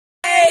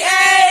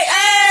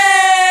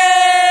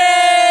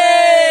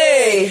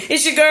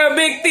It's your girl,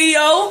 Big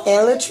Theo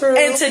and LaTru.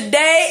 And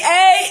today,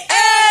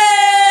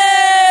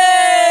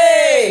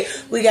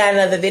 we got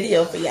another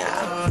video for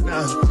y'all.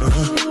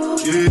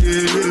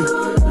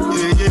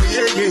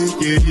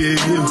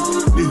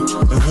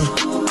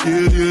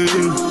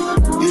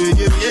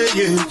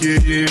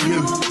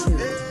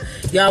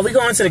 Y'all, we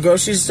going to the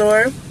grocery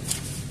store.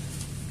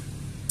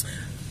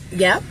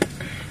 Yep.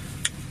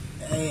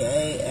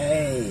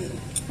 Hey.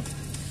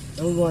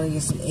 We're going to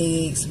get some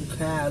eggs, some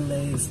crab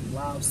legs, some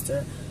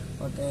lobster,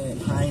 fucking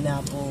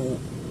pineapple,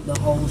 the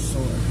whole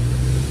store.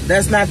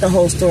 That's not the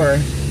whole store.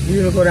 You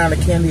need to go down the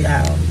candy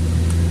aisle.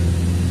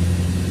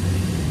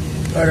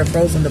 Or the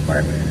frozen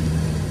department.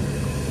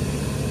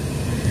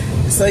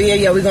 So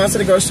yeah, we're going to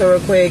the grocery store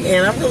real quick.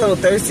 And I'm a little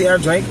thirsty. Our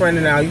drink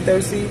running out. You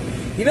thirsty?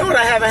 You know what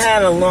I haven't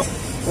had in a long...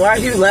 Why are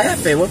you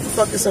laughing? What the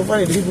fuck is so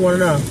funny? Do people want to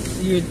know?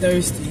 You're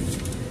thirsty.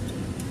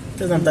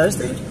 Because I'm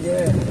thirsty?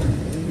 Yeah.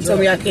 You told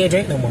me I can't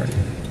drink no more.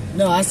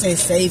 No, I said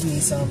save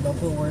me some. Don't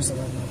put words in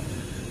my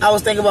mouth. I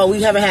was thinking about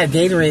we haven't had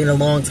Gatorade in a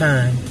long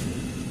time.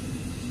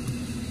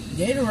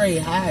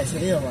 Gatorade high as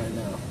hell right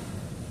now.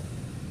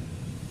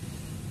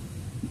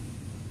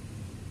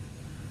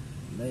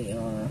 They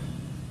are.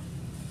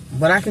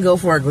 But I can go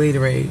for a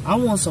Gatorade. I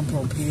want some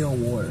Propel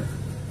water.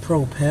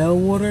 Propel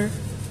water?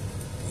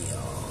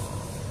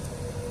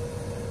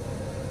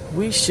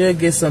 We should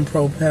get some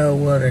Propel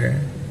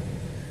water.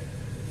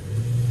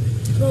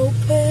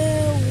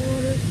 Propel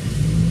water.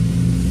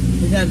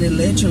 We got the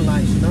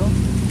electrolytes, you know?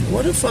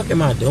 What the fuck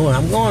am I doing?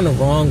 I'm going the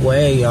wrong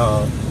way,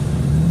 y'all.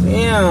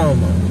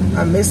 Damn.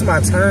 I missed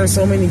my turn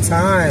so many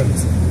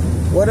times.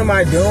 What am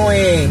I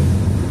doing?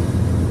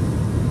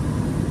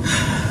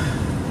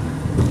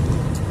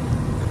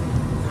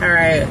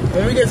 Alright,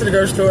 when we get to the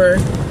grocery store,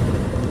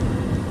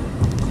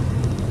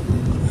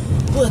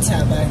 we'll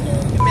tap back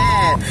in.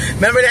 Mad.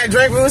 Remember that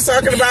drink we was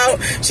talking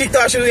about? She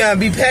thought she was gonna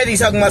be petty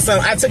talking about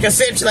something. I took a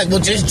sip, she's like, well,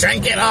 just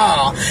drink it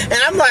all. And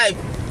I'm like,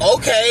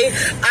 okay,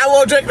 I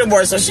won't drink no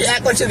more. So she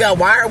act like she got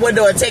wire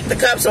window and take the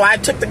cup. So I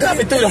took the cup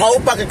and threw the whole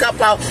fucking cup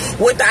out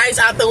with the ice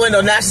out the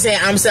window. Now she's saying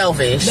I'm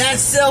selfish.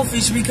 That's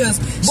selfish because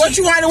what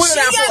you want to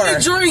window out for? She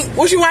got to drink.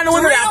 What you want to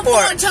window out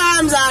for? 4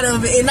 times out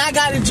of it, and I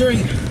got to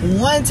drink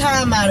 1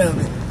 time out of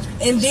it.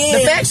 And then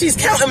the fact she's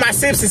counting my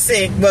sips is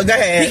sick. But go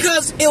ahead.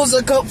 Because it was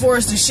a cup for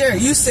us to share.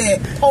 You said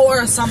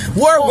pour something.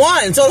 We're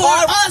one. So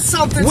pour us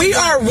something. We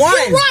are one.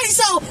 You're right.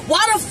 So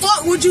why the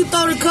fuck would you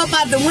throw the cup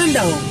out the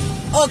window?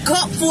 A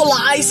cup full of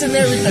ice and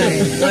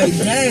everything. Like,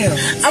 damn.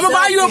 I'm gonna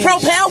buy you a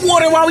Propel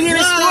water while we in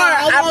the store.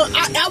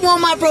 I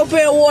want my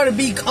Propel water to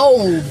be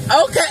cold.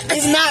 Okay.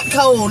 It's not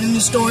cold in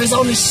the store. It's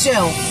on the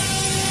shelf.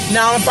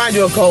 No, I'm gonna find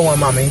you a cold one,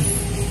 mommy.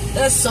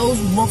 That's so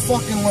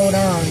fucking low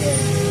down,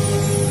 yeah.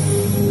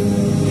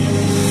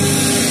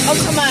 Oh,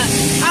 come on.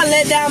 I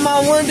let down my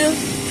window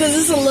because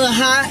it's a little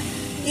hot,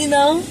 you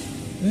know?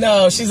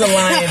 No, she's a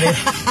lying.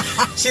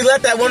 She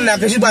let that one down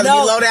because she's about to be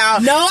low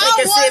down. No, I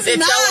was not.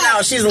 Throw it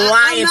out. She's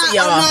lying to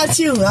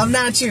y'all. I'm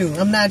not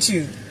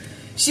you.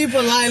 She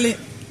politely,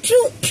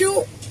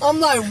 pew. I'm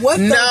like, what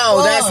the fuck?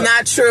 No, that's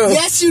not true.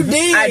 Yes, you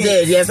did. I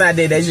did. Yes, I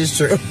did. That's just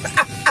true.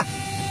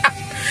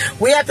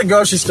 We at the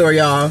grocery store,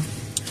 y'all.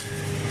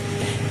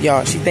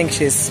 Y'all, she thinks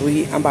she's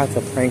sweet. I'm about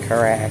to prank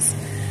her ass.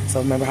 So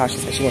remember how she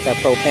said she wants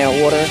that Propel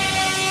water?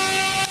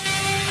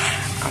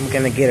 I'm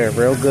gonna get her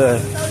real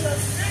good.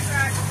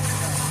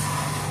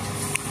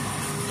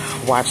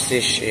 Watch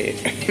this shit.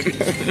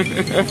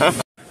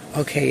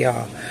 Okay,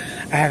 y'all.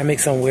 I had to make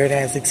some weird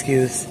ass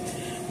excuse,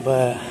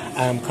 but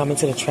I'm coming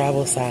to the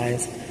travel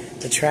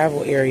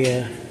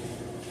area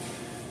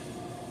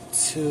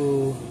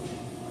to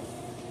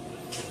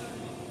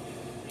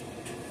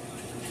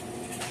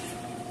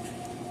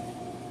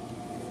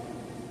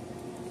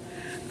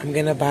I'm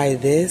gonna buy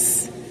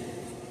this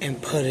and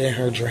put it in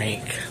her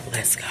drink.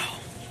 Let's go.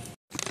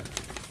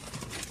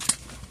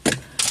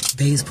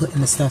 Bay's putting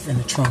the stuff in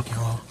the trunk,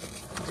 y'all. Oh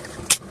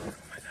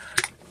my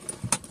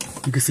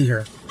God. You can see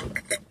her.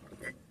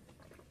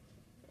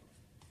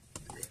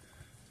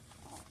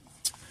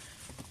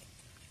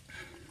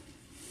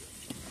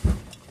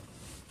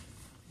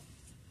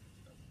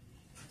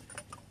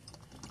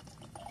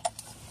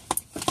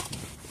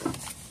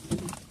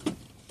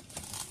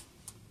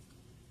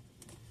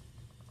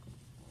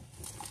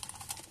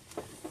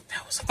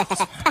 That was a close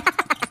one.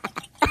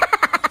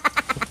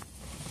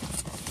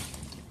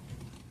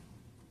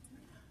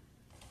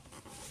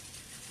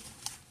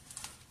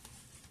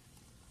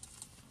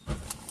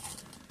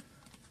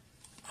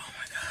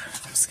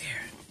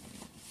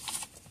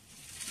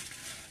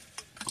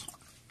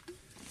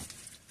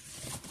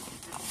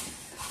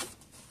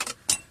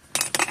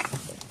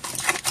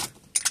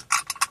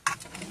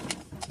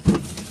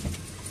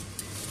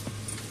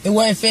 It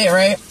wouldn't fit,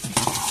 right?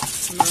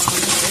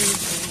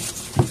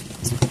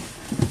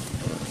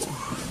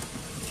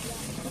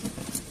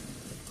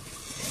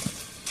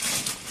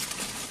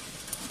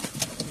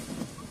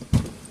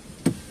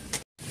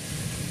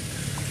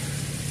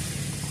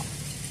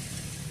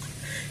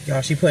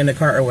 Y'all, she putting the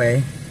cart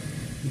away.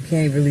 You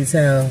can't really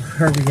tell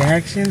her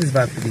reaction is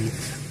about to be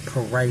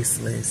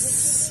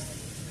priceless.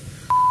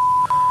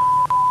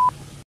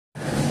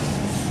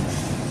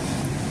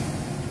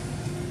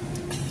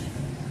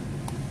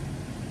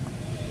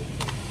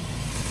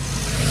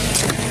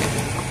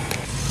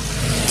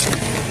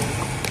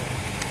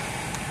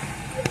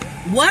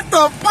 What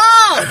the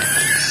fuck?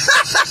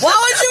 Why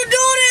would you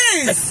do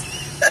this?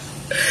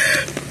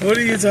 What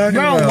are you talking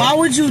Bro, about? why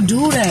would you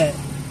do that?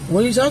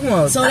 What are you talking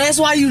about? So that's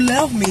why you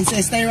left me.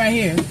 Said stay right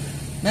here.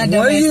 What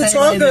are you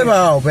talking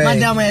about, babe? My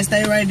dumb ass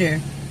stay right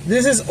there.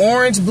 This is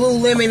orange blue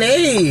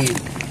lemonade.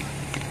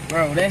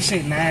 Bro, that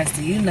shit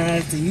nasty. You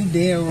nasty. You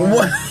dead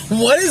wrong.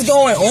 What is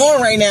going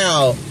on right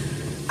now?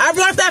 I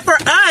brought that for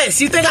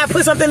us. You think I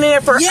put something in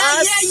there for us?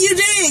 Yeah, you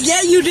did.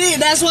 Yeah, you did.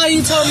 That's why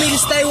you told me to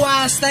stay where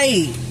I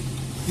stayed.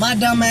 My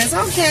dumb ass.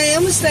 Okay,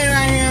 I'm gonna stay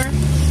right here.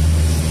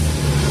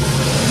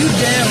 You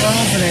dead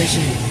wrong for that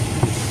shit.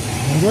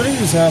 What are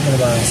you talking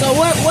about? So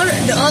what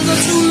the other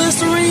two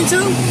Listerine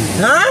too?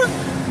 Huh?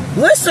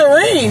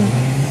 Listerine?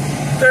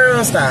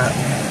 Girl, stop.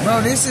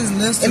 Bro, this is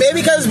Listerine. And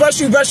maybe because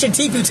you brush your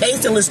teeth, you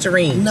taste the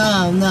Listerine.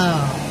 No.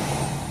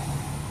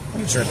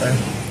 You tripping.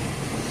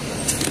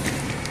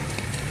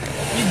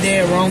 You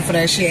dead wrong for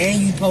that shit.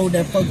 And you pulled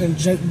that fucking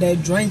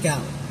drink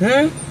out.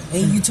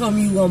 And you told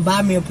me you gonna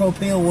buy me a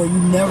Propel water. You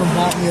never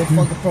bought me a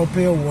fucking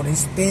Propel water.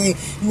 Instead,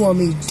 you want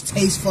me to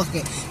taste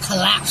fucking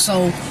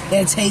Collapso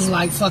that tastes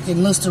like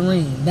fucking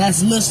Listerine.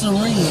 That's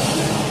Listerine.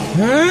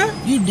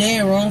 You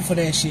dead wrong for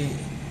that shit.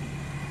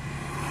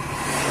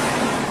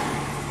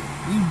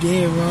 You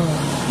dead wrong.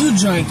 You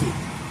drank it.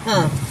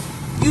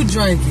 You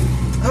drank it.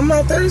 I'm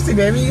not thirsty,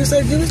 baby. You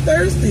said you was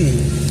thirsty.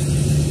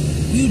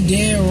 You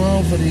dead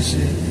wrong for this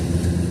shit.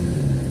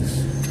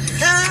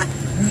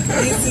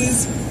 This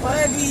is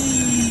funny.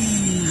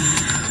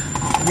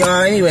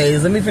 Y'all,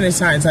 anyways, let me finish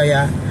trying to tell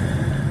y'all.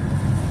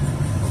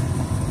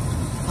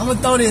 I'm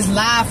gonna throw this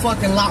live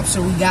fucking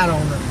lobster we got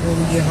on it when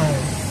we get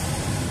home.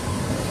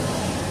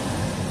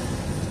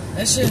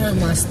 That shit hurt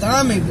my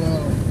stomach,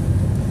 bro.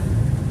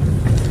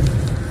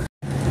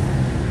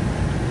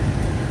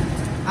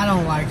 I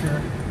don't like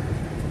her.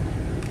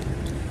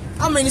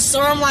 I mean,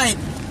 so I'm like,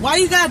 why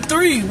you got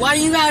 3? Why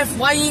you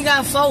ain't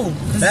got 4?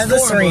 That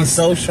Listerine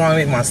so strong,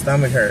 it make my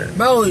stomach hurt.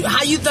 Bro,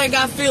 how you think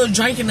I feel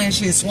drinking that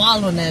shit,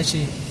 swallowing that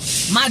shit?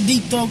 My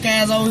deep throat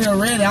ass over here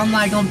ready. I'm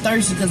like, I'm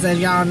thirsty because as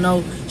y'all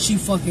know, she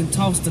fucking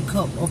tossed a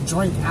cup of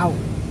drink out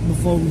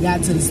before we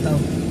got to the stove.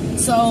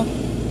 So,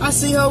 I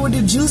see her with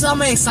the juice.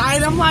 I'm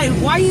excited. I'm like,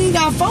 why you ain't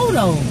got 4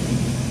 though?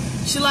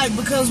 She like,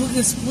 because we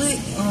can split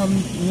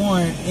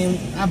one and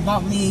I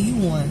bought me and you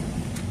one.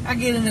 I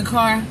get in the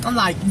car. I'm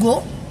like,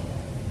 whoa.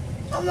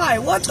 I'm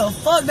like, what the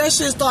fuck? That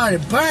shit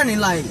started burning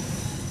like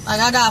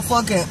I got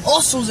fucking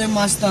ulcers in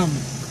my stomach.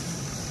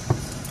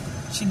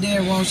 She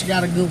dead wrong. She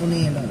got a good one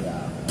in though, y'all.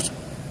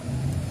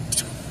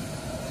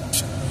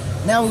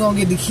 Now we're gonna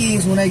get the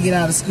kids when they get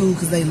out of school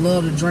because they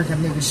love to drink a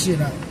nigga shit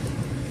up.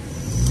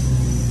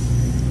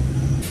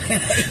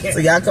 So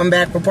y'all come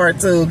back for part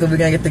 2 because we're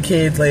gonna get the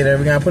kids later.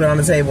 We're gonna put it on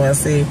the table and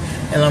see.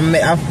 And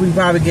we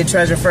probably get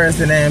Treasure first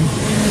and then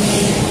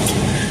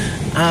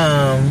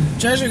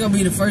Treasure gonna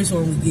be the first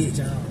one we get,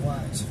 y'all.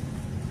 Watch.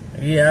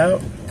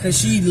 Yep. Cause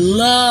she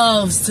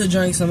loves to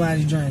drink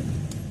somebody's drink.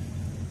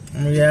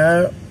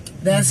 Yep.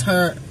 That's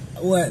her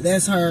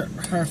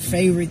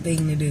favorite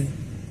thing to do.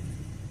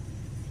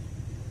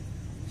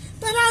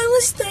 But I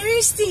was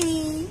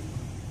thirsty.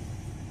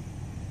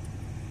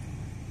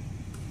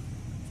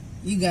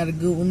 You got a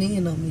good one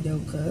in on me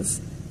though,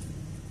 cuz.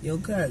 Yo,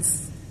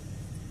 cuz.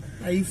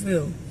 How you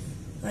feel?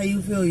 How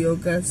you feel, yo,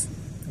 cuz?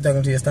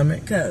 Talking to your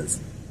stomach? Cuz.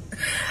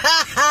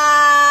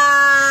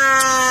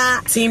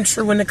 Team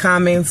True in the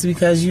comments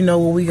because you know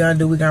what we gonna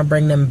do. We gonna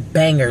bring them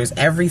bangers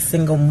every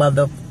single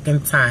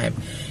motherfucking time.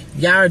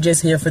 Y'all are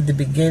just here for the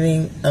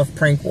beginning of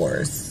prank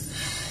wars.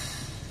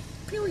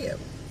 Period.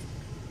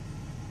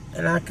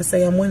 And I can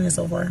say I'm winning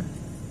so far.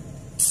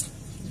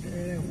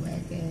 Girl,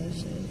 whack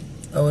ass shit.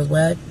 Oh, it's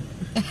whack?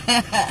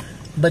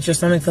 But your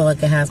stomach feel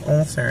like it has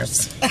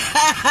ulcers.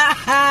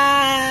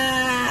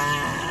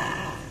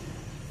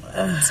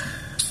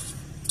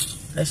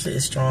 That shit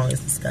is strong.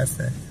 It's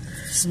disgusting.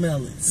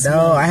 Smell it.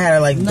 No, I had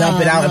to like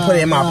dump it out and put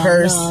it in my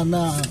purse.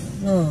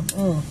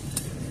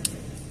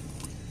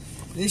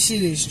 This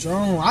shit is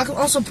strong.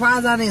 I'm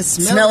surprised I didn't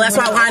Smell. smell it. That's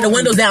why I wired the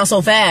windows down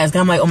so fast.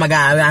 I'm like, oh my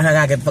god, I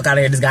gotta get the fuck out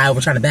of here. This guy over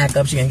trying to back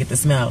up. She gonna get the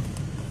smell.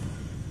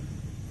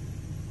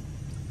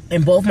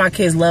 And both my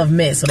kids love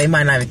mint, so they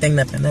might not even think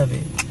nothing of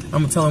it.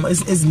 I'm gonna tell them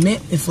it's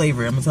mint in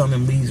flavor. I'm gonna tell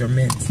them leaves are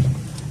mint.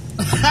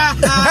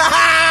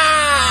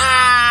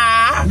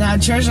 Nah,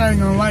 Church ain't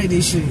gonna like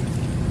this shit.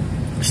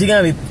 She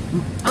gonna be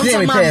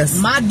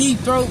pissed. My deep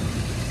throat.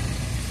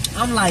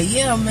 I'm like,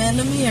 yeah, man,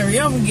 let me hurry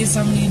up and get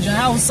some of these drinks.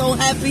 I was so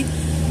happy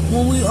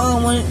when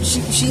when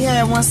she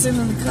had one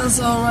sitting in the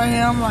console right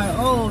here. I'm like,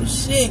 oh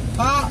shit,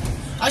 pop.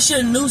 I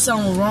should have knew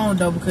something was wrong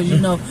though, because you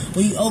know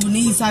when you open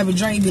these type of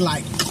drinks, you be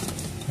like,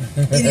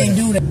 it didn't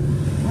do that.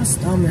 My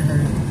stomach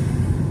hurt.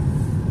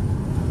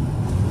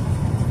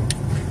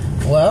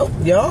 Well,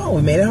 y'all,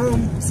 we made it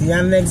home. See y'all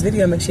in the next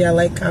video. Make sure y'all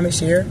like, comment,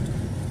 share,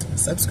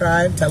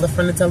 subscribe, tell a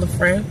friend to tell a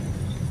friend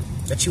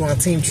that you on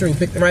Team True.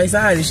 Pick the right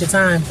side. It's your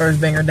time. First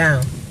banger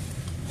down.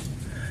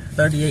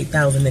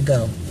 38,000 to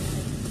go.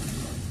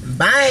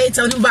 Bye.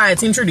 Tell them bye.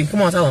 Team Trudy.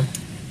 Come on, tell them.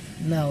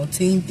 No,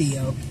 Team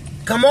Theo.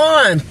 Come Come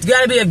on. You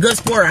gotta be a good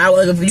sport.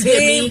 If you get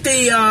me,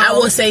 Theo. I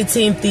will say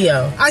Team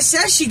Theo. I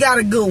said she got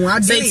a good one.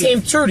 I Say did.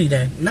 Team Trudy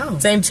then. No.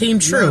 Same Team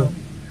True. No.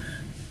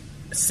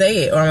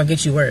 Say it or I'm gonna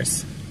get you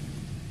worse.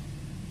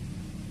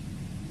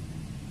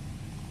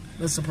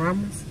 That's a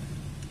promise?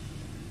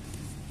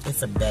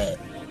 It's a bet.